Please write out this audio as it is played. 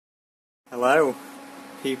Hello,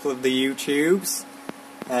 people of the YouTubes.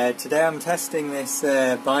 Today I'm testing this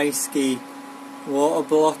Bykski water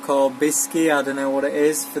block, or Bykski, I don't know what it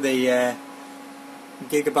is, for the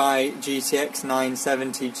Gigabyte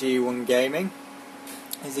GTX970 G1 gaming.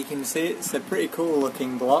 As you can see, it's a pretty cool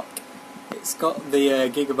looking block. It's got the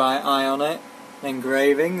Gigabyte eye on it,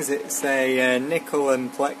 engravings. It's a nickel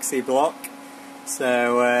and plexi block,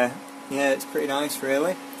 so yeah, it's pretty nice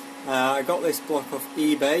really. I got this block off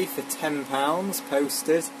eBay for £10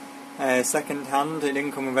 posted, second hand. It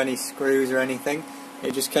didn't come with any screws or anything.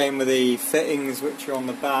 It just came with the fittings which are on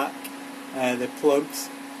the back, the plugs,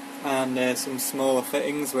 and some smaller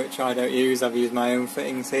fittings which I don't use. I've used my own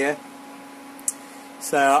fittings here.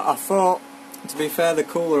 So I thought, to be fair, the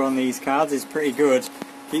cooler on these cards is pretty good.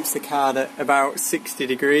 Keeps the card at about 60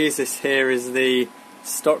 degrees. This here is the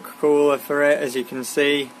stock cooler for it, as you can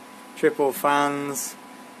see. Triple fans.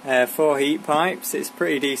 4 heat pipes. It's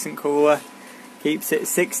pretty decent cooler. Keeps it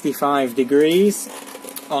 65 degrees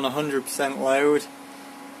on 100% load,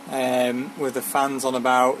 with the fans on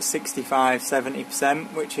about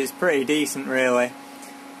 65-70%, which is pretty decent really.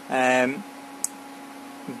 But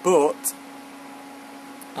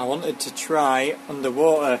I wanted to try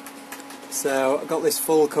underwater, so I got this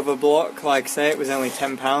full cover block. Like I say, it was only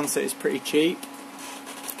 £10, so it's pretty cheap.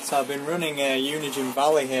 So I've been running Unigine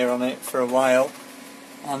Valley here on it for a while.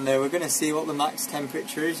 And we're going to see what the max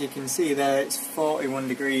temperature is. You can see there it's 41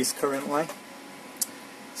 degrees currently.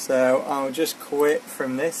 So I'll just quit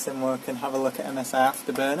from this and we can have a look at MSI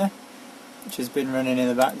Afterburner, which has been running in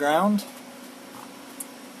the background.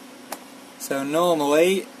 So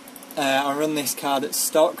normally I run this card at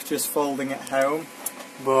stock, just folding at home,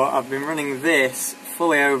 but I've been running this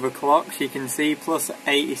fully overclocked. You can see plus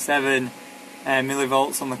 87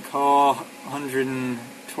 millivolts on the core,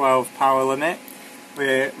 112 power limit.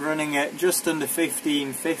 We're running at just under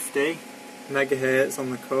 1550 megahertz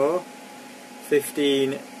on the core,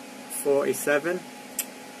 1547,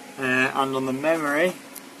 and on the memory,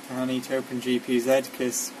 I need to open GPU-Z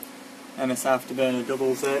because MS Afterburner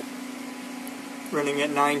doubles it, running at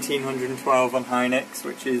 1912 on Hynix,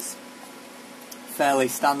 which is fairly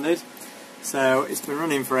standard. So it's been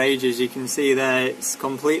running for ages. You can see there it's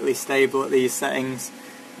completely stable at these settings.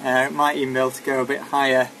 It might even be able to go a bit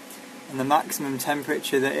higher. And the maximum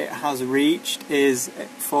temperature that it has reached is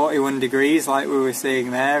 41 degrees, like we were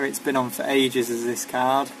seeing there. It's been on for ages as this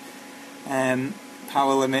card.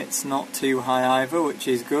 Power limit's not too high either, which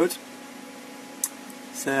is good.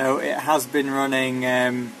 So it has been running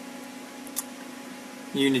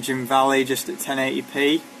Unigine Valley just at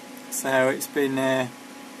 1080p. So it's been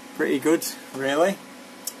pretty good, really.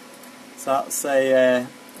 So that's a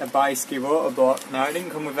Bykski water block. Now, it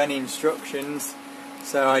didn't come with any instructions,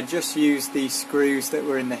 so I just used the screws that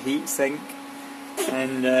were in the heatsink,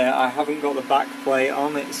 and I haven't got the back plate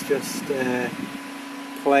on. It's just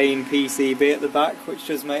plain PCB at the back, which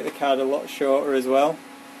does make the card a lot shorter as well.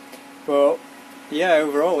 But yeah,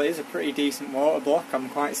 overall it is a pretty decent water block. I'm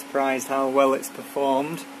quite surprised how well it's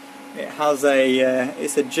performed. It has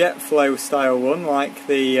it's a jet flow style one, like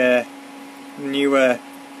the newer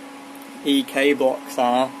EK blocks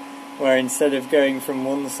are, where instead of going from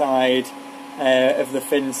one side of the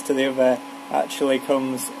fins to the other, actually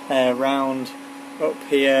comes round up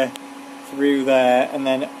here through there, and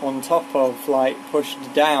then on top of, like,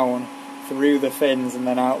 pushed down through the fins and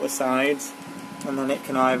then out the sides, and then it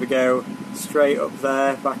can either go straight up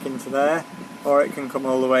there back into there, or it can come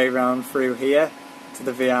all the way around through here to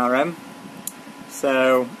the VRM.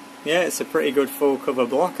 So yeah, it's a pretty good full cover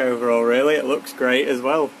block overall really. It looks great as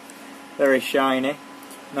well, very shiny.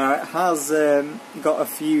 Now it has got a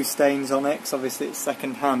few stains on it, because obviously it's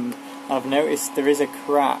second hand. I've noticed there is a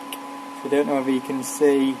crack, I don't know if you can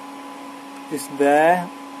see, just there,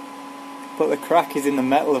 but the crack is in the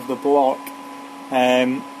metal of the block,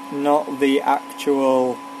 not the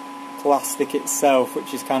actual plastic itself,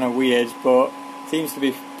 which is kind of weird, but seems to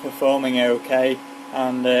be performing okay,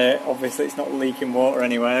 and obviously it's not leaking water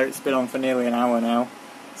anywhere. It's been on for nearly an hour now,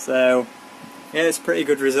 so yeah, it's a pretty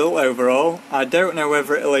good result overall. I don't know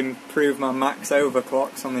whether it'll improve my max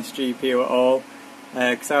overclocks on this GPU at all,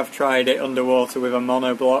 because I've tried it underwater with a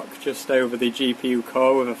monoblock just over the GPU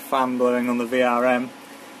core with a fan blowing on the VRM.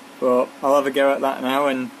 But I'll have a go at that now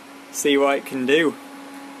and see what it can do.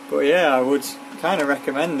 But yeah, I would kind of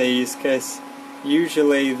recommend these, because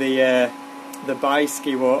usually the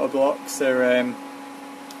Bykski water blocks are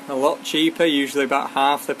a lot cheaper, usually about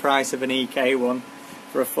half the price of an EK one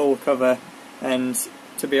for a full cover. And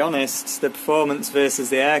to be honest, the performance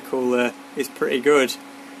versus the air cooler is pretty good,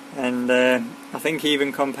 and I think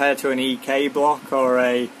even compared to an EK block or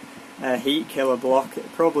a heat killer block,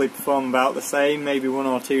 it probably perform about the same, maybe 1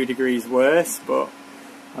 or 2 degrees worse, but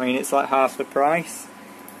I mean it's like half the price.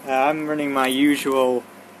 I'm running my usual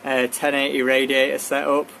 1080 radiator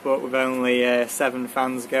setup, but with only 7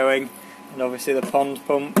 fans going, and obviously the pond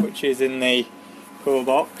pump which is in the cool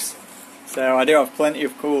box. So I do have plenty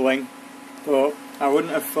of cooling, but I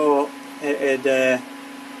wouldn't have thought it'd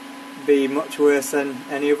be much worse than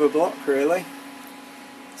any other block really.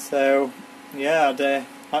 So yeah, I'd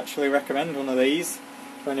actually recommend one of these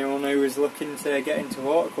for anyone who is looking to get into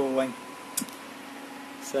water cooling.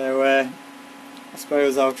 So I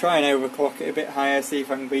suppose I'll try and overclock it a bit higher, see if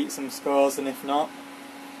I can beat some scores, and if not,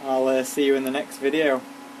 I'll see you in the next video.